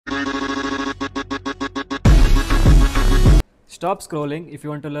Stop scrolling if you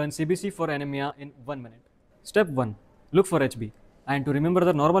want to learn CBC for anemia in 1 minute. Step 1. Look for HB. And to remember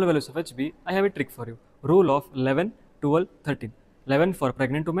the normal values of HB, I have a trick for you. Rule of 11, 12, 13. 11 for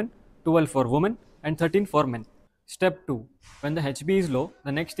pregnant women, 12 for women, and 13 for men. Step 2. When the HB is low,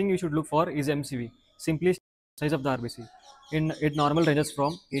 the next thing you should look for is MCV, simply size of the RBC. It normal ranges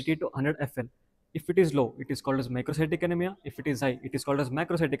from 80 to 100 FL. If it is low, it is called as microcytic anemia. If it is high, it is called as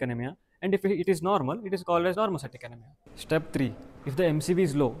macrocytic anemia. And if it is normal, it is called as normocytic anemia. Step 3. If the MCV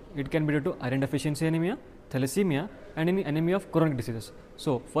is low, it can be due to iron deficiency anemia, thalassemia, and any anemia of chronic diseases.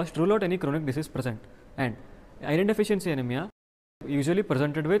 So, first rule out any chronic disease present. And iron deficiency anemia usually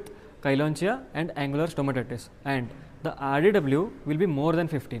presented with chylonchia and angular stomatitis. And the RDW will be more than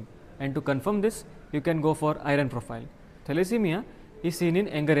 15. And to confirm this, you can go for iron profile. Thalassemia is seen in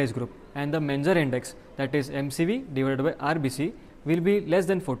younger age group, and the Menzer index, that is MCV divided by RBC, will be less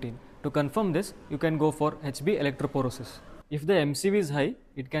than 14. To confirm this, you can go for HB electroporosis. If the MCV is high,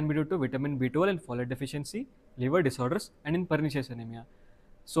 it can be due to vitamin B12 and folate deficiency, liver disorders, and in pernicious anemia.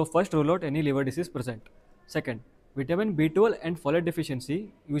 So first rule out any liver disease present. Second, vitamin B12 and folate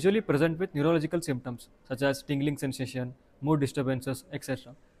deficiency usually present with neurological symptoms such as tingling sensation, mood disturbances,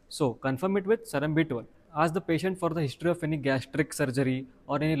 etc. So confirm it with serum B12. Ask the patient for the history of any gastric surgery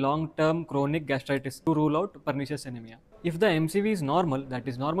or any long-term chronic gastritis to rule out pernicious anemia. If the MCV is normal, that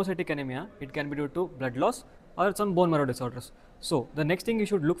is normocytic anemia, it can be due to blood loss or some bone marrow disorders. So the next thing you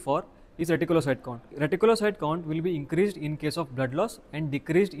should look for is reticulocyte count. Reticulocyte count will be increased in case of blood loss and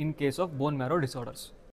decreased in case of bone marrow disorders.